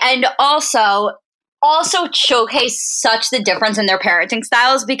 Right. And also showcase such the difference in their parenting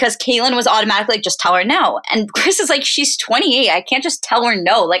styles because Caitlin was automatically like, just tell her no. And Chris is like, she's 28. I can't just tell her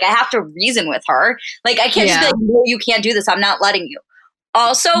no. Like, I have to reason with her. Like, I can't just be like, no, you can't do this. I'm not letting you.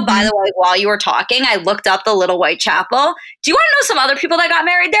 Also, by the way, while you were talking, I looked up the Little White Chapel. Do you want to know some other people that got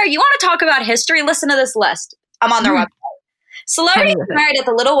married there? You want to talk about history? Listen to this list. I'm on their website. Celebrities married at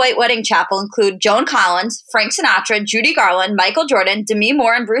the Little White Wedding Chapel include Joan Collins, Frank Sinatra, Judy Garland, Michael Jordan, Demi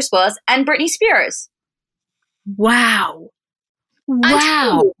Moore and Bruce Willis, and Britney Spears. Wow.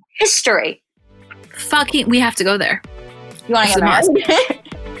 History. Fucking, we have to go there. You want to get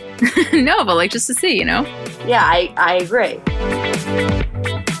married? No, but like just to see, you know? Yeah, I agree.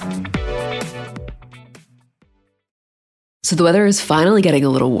 So the weather is finally getting a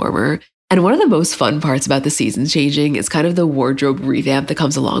little warmer. And one of the most fun parts about the seasons changing is kind of the wardrobe revamp that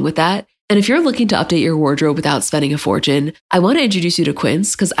comes along with that. And if you're looking to update your wardrobe without spending a fortune, I want to introduce you to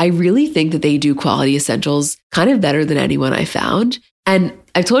Quince because I really think that they do quality essentials kind of better than anyone I found. And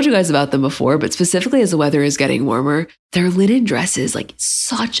I've told you guys about them before, but specifically as the weather is getting warmer, their linen dresses, like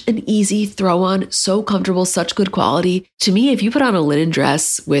such an easy throw on, so comfortable, such good quality. To me, if you put on a linen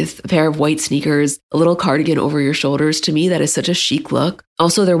dress with a pair of white sneakers, a little cardigan over your shoulders, to me, that is such a chic look.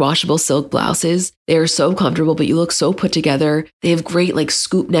 Also, their washable silk blouses, they are so comfortable, but you look so put together. They have great like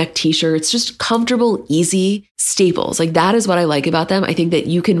scoop neck t-shirts, just comfortable, easy staples. Like that is what I like about them. I think that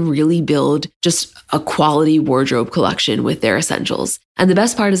you can really build just a quality wardrobe collection with their essentials. And the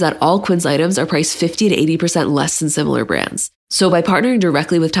best part is that all Quince items are priced 50 to 80% less than similar brands. So by partnering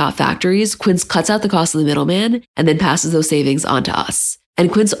directly with top factories, Quince cuts out the cost of the middleman and then passes those savings on to us.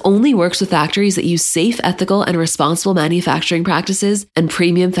 And Quince only works with factories that use safe, ethical, and responsible manufacturing practices and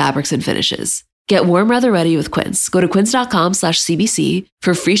premium fabrics and finishes. Get warm weather ready with Quince. Go to quince.com/CBC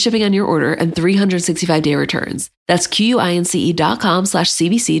for free shipping on your order and 365-day returns. That's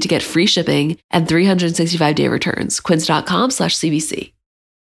QUINCE.com/CBC to get free shipping and 365-day returns. Quince.com/CBC.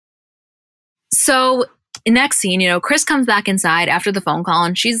 So next scene, you know, Chris comes back inside after the phone call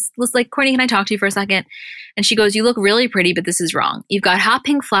and she's like, Courtney, can I talk to you for a second? And she goes, you look really pretty, but this is wrong. You've got hot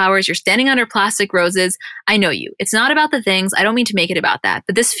pink flowers. You're standing under plastic roses. I know you. It's not about the things. I don't mean to make it about that,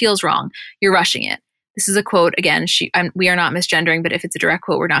 but this feels wrong. You're rushing it. This is a quote. Again, we are not misgendering, but if it's a direct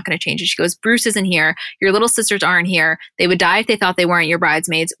quote, we're not going to change it. She goes, Bruce isn't here. Your little sisters aren't here. They would die if they thought they weren't your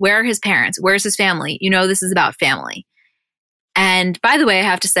bridesmaids. Where are his parents? Where's his family? You know, this is about family. And by the way, I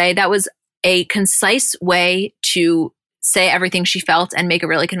have to say that was a concise way to say everything she felt and make a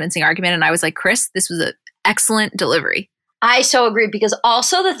really convincing argument. And I was like, Chris, this was an excellent delivery. I so agree, because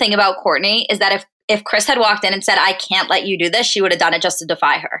also the thing about Courtney is that if Chris had walked in and said, I can't let you do this, she would have done it just to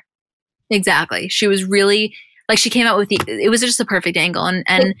defy her. Exactly. She was really, like, she came out with it was just a perfect angle. And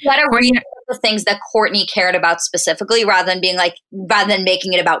Courtney, the things that Courtney cared about specifically rather than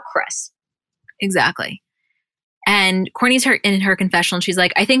making it about Chris. Exactly. And Courtney's in her confessional, and she's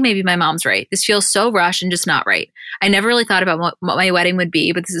like, I think maybe my mom's right. This feels so rushed and just not right. I never really thought about what my wedding would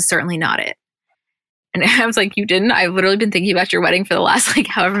be, but this is certainly not it. And I was like, you didn't? I've literally been thinking about your wedding for the last like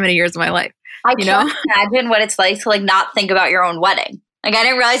however many years of my life. I can't imagine what it's like to like not think about your own wedding. Like I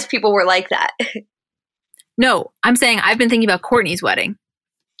didn't realize people were like that. No, I'm saying I've been thinking about Courtney's wedding.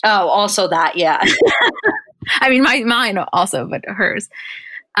 Oh, also that, yeah. I mean, mine also, but hers.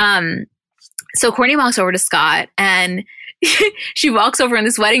 So Courtney walks over to Scott and she walks over in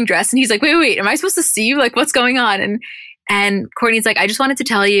this wedding dress and he's like, wait, am I supposed to see you? Like, what's going on? And Courtney's like, I just wanted to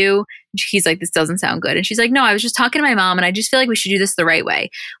tell you. He's like, this doesn't sound good. And she's like, no, I was just talking to my mom and I just feel like we should do this the right way.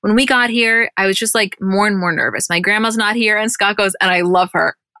 When we got here, I was just like more and more nervous. My grandma's not here. And Scott goes, and I love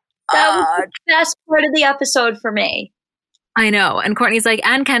her. That was the best part of the episode for me. I know. And Courtney's like,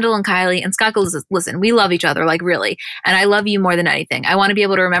 and Kendall and Kylie. And Scott goes, listen, we love each other, like really. And I love you more than anything. I want to be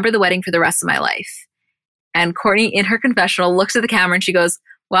able to remember the wedding for the rest of my life. And Courtney, in her confessional, looks at the camera and she goes,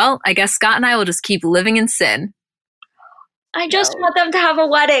 well, I guess Scott and I will just keep living in sin. I just want them to have a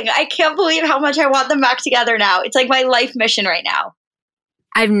wedding. I can't believe how much I want them back together now. It's like my life mission right now.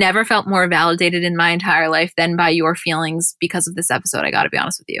 I've never felt more validated in my entire life than by your feelings because of this episode. I got to be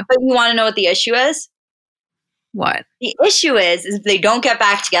honest with you. But you want to know what the issue is? What? The issue is if they don't get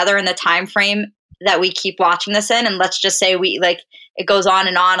back together in the time frame that we keep watching this in, and let's just say it goes on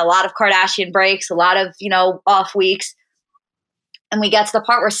and on, a lot of Kardashian breaks, a lot of, off weeks, and we get to the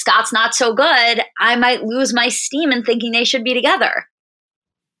part where Scott's not so good, I might lose my steam in thinking they should be together.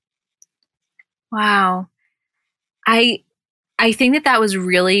 Wow. I think that was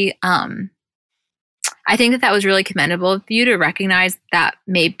really commendable of you to recognize that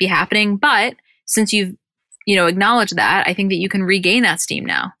may be happening, but since you've acknowledge that, I think that you can regain that steam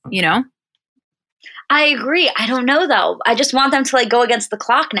now, I agree. I don't know though. I just want them to go against the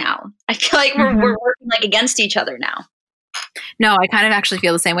clock now. I feel like we're working against each other now. No, I kind of actually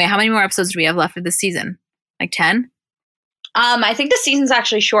feel the same way. How many more episodes do we have left of this season? 10? I think the season's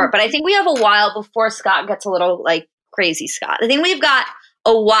actually short, but I think we have a while before Scott gets a little crazy Scott. I think we've got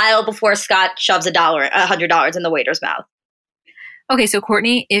a while before Scott shoves $100 in the waiter's mouth. Okay, so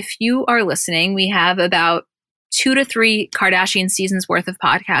Courtney, if you are listening, we have about 2 to 3 Kardashian seasons worth of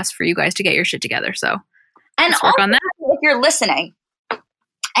podcasts for you guys to get your shit together. So and let's work also, on that. if you're listening,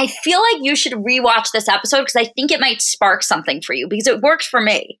 I feel like you should rewatch this episode because I think it might spark something for you because it worked for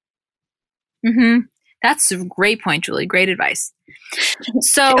me. Mm-hmm. That's a great point, Julie. Great advice.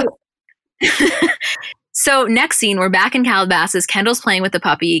 So, so next scene, we're back in Calabasas. Kendall's playing with the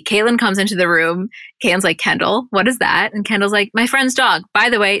puppy. Caitlin comes into the room. Caitlin's like, Kendall, what is that? And Kendall's like, my friend's dog. By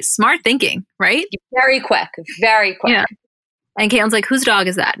the way, smart thinking, right? Very quick. Yeah. And Caitlin's like, whose dog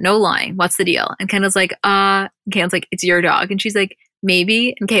is that? No lying. What's the deal? And Kendall's like, Caitlin's like, it's your dog. And she's like,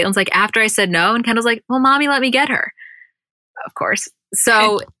 maybe. And Caitlin's like, after I said no. And Kendall's like, well, mommy, let me get her. Of course.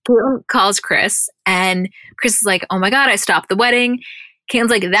 So Caitlin calls Chris, and Chris is like, oh my God, I stopped the wedding. Caitlin's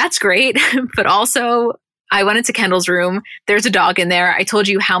like, that's great. But also, I went into Kendall's room. There's a dog in there. I told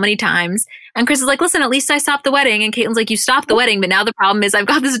you how many times. And Chris is like, listen, at least I stopped the wedding. And Caitlin's like, you stopped the wedding, but now the problem is I've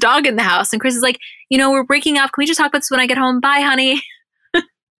got this dog in the house. And Chris is like, we're breaking up. Can we just talk about this when I get home? Bye, honey.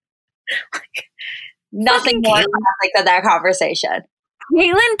 Nothing more classic than that conversation.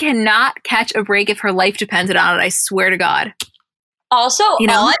 Caitlin cannot catch a break if her life depended on it. I swear to God. Also, all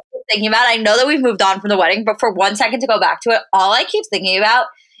I'm thinking about, I know that we've moved on from the wedding, but for 1 second to go back to it, all I keep thinking about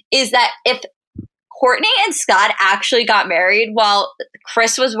is that if Courtney and Scott actually got married while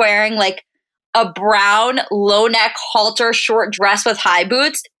Chris was wearing like a brown low neck halter short dress with high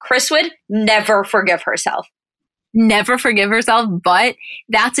boots, Chris would never forgive herself. Never forgive herself, but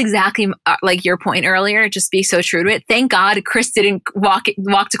that's exactly like your point earlier. Just be so true to it. Thank God Chris didn't walk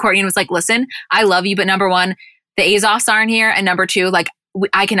to Courtney and was like, listen, I love you, but number one, the Azofs aren't here. And number two, like,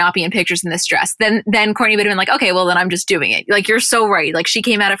 I cannot be in pictures in this dress. Then Courtney would have been like, okay, well then I'm just doing it. Like, you're so right. Like, she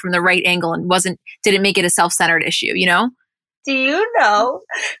came at it from the right angle and didn't make it a self-centered issue, Do you know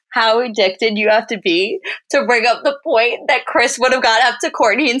how addicted you have to be to bring up the point that Chris would have got up to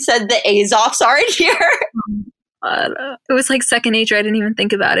Courtney and said the Azofs aren't here? It was like second nature. I didn't even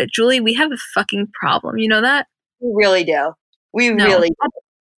think about it. Julie, we have a fucking problem. You know that? We really do. Really do.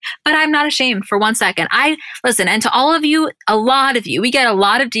 But I'm not ashamed for 1 second. Listen, and to all of you, a lot of you, we get a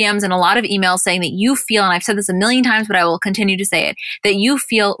lot of DMs and a lot of emails saying that you feel, and I've said this a million times, but I will continue to say it, that you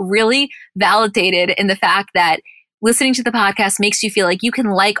feel really validated in the fact that listening to the podcast makes you feel like you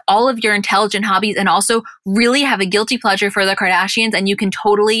can like all of your intelligent hobbies and also really have a guilty pleasure for the Kardashians, and you can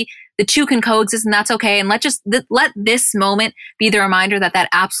the two can coexist, and that's okay. And let this moment be the reminder that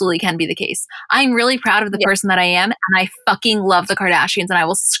absolutely can be the case. I'm really proud of the person that I am, and I fucking love the Kardashians, and I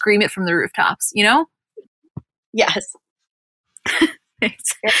will scream it from the rooftops, Yes. You're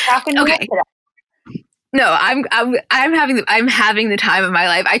talking okay. No, I'm having the time of my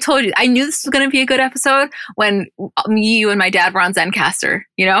life. I told you, I knew this was going to be a good episode when you and my dad were on Zencaster,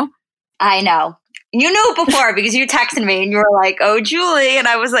 I know. You knew it before because you texted me and you were like, oh, Julie. And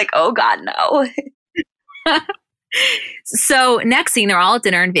I was like, oh, God, no. So next scene, they're all at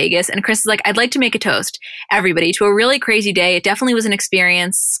dinner in Vegas. And Chris is like, I'd like to make a toast, everybody, to a really crazy day. It definitely was an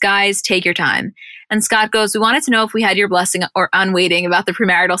experience. Guys, take your time. And Scott goes, we wanted to know if we had your blessing or on waiting about the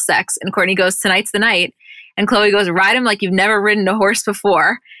premarital sex. And Courtney goes, tonight's the night. And Chloe goes, ride him like you've never ridden a horse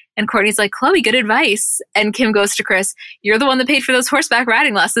before. And Courtney's like, Chloe, good advice. And Kim goes to Chris, you're the one that paid for those horseback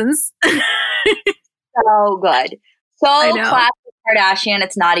riding lessons. So good. So classic Kardashian.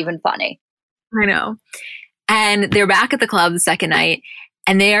 It's not even funny. I know. And they're back at the club the second night,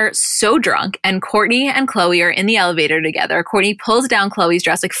 and they're so drunk. And Courtney and Chloe are in the elevator together. Courtney pulls down Chloe's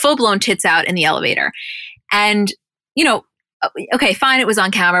dress, like full blown tits out in the elevator. And, okay, fine, it was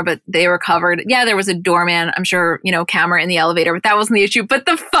on camera, but they were covered. Yeah, there was a doorman, I'm sure, camera in the elevator, but that wasn't the issue. But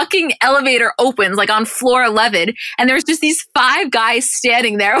the fucking elevator opens like on floor 11, and there's just these 5 guys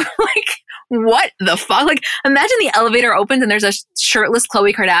standing there like, what the fuck? Like, imagine the elevator opens and there's a shirtless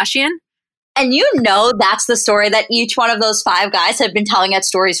Khloe Kardashian. And that's the story that each one of those 5 guys have been telling at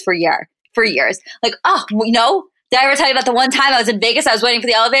stories for years. Like, oh, did I ever tell you about the one time I was in Vegas, I was waiting for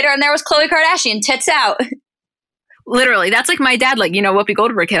the elevator and there was Khloe Kardashian, tits out. Literally. That's like my dad, like, Whoopi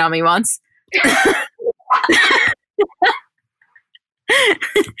Goldberg hit on me once.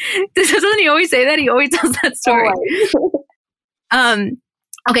 Doesn't he always say that? He always tells that story.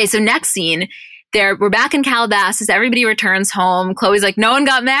 Okay, so next scene, we're back in Calabasas. Everybody returns home. Chloe's like, no one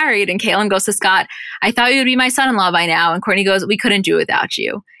got married. And Caitlin goes to Scott, I thought you would be my son-in-law by now. And Courtney goes, we couldn't do it without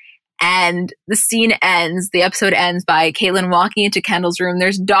you. And the episode ends by Caitlin walking into Kendall's room.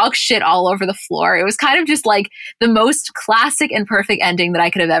 There's dog shit all over the floor. It was kind of just like the most classic and perfect ending that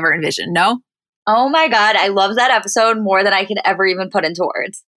I could have ever envisioned, no? Oh my God, I love that episode more than I could ever even put into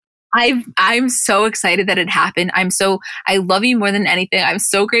words. I'm so excited that it happened. I love you more than anything. I'm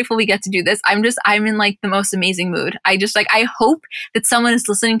so grateful we get to do this. I'm in like the most amazing mood. I hope that someone is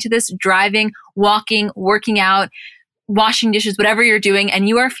listening to this, driving, walking, working out, washing dishes, whatever you're doing, and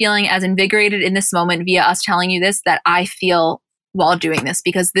you are feeling as invigorated in this moment via us telling you this that I feel while doing this,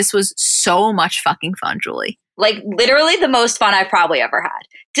 because this was so much fucking fun, Julie. Like literally the most fun I've probably ever had.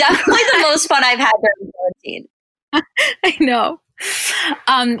 Definitely the most fun I've had during quarantine. I know.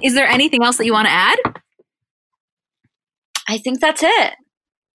 Is there anything else that you want to add? I think that's it.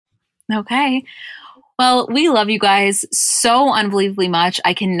 Okay. Well, we love you guys so unbelievably much.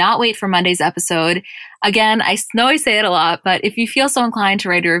 I cannot wait for Monday's episode. Again, I know I say it a lot, but if you feel so inclined to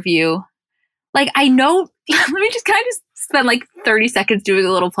write a review, like I know, let me just kind of just spend like 30 seconds doing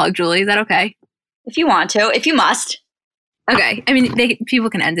a little plug, Julie. Is that okay? If you want to, if you must. Okay. I mean, people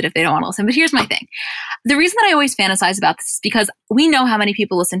can end it if they don't want to listen, but here's my thing. The reason that I always fantasize about this is because we know how many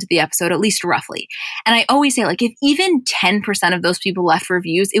people listen to the episode, at least roughly. And I always say, like, if even 10% of those people left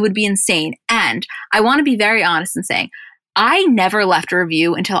reviews, it would be insane. And I want to be very honest in saying, I never left a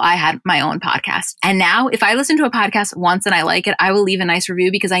review until I had my own podcast. And now if I listen to a podcast once and I like it, I will leave a nice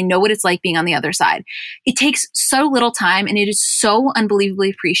review because I know what it's like being on the other side. It takes so little time and it is so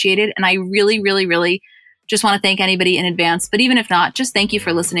unbelievably appreciated. And I really, really, really just want to thank anybody in advance. But even if not, just thank you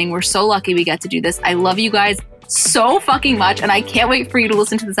for listening. We're so lucky we get to do this. I love you guys so fucking much. And I can't wait for you to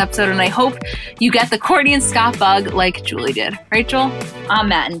listen to this episode. And I hope you get the Courtney and Scott bug like Julie did. Right, Joel?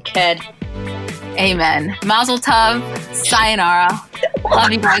 Amen, kid. Amen. Mazel tov. Sayonara.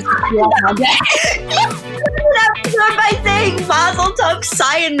 Love you guys. Episode by saying Mazel tov,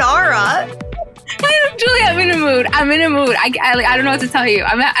 sayonara. Julie, I'm in a mood. I don't know what to tell you.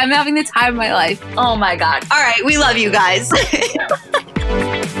 I'm having the time of my life. Oh my God. All right. We love you guys.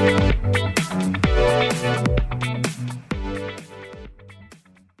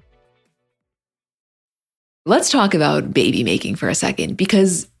 Let's talk about baby making for a second,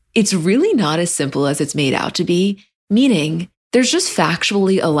 because it's really not as simple as it's made out to be, meaning there's just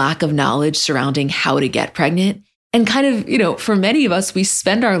factually a lack of knowledge surrounding how to get pregnant. And kind of, for many of us, we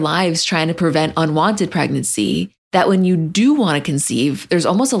spend our lives trying to prevent unwanted pregnancy, that when you do want to conceive, there's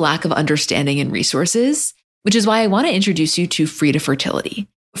almost a lack of understanding and resources, which is why I want to introduce you to Frida Fertility.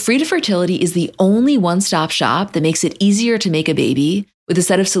 Frida Fertility is the only one-stop shop that makes it easier to make a baby, with a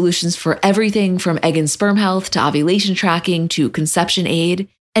set of solutions for everything from egg and sperm health to ovulation tracking to conception aid.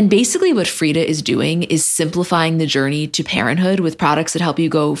 And basically what Frida is doing is simplifying the journey to parenthood with products that help you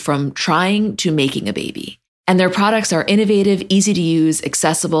go from trying to making a baby. And their products are innovative, easy to use,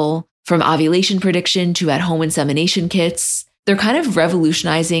 accessible, from ovulation prediction to at-home insemination kits. They're kind of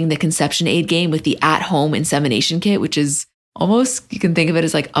revolutionizing the conception aid game with the at-home insemination kit, which is almost, you can think of it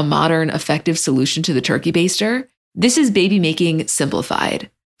as like a modern, effective solution to the turkey baster. This is baby making simplified.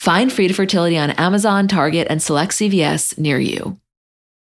 Find Frida Fertility on Amazon, Target, and select CVS near you.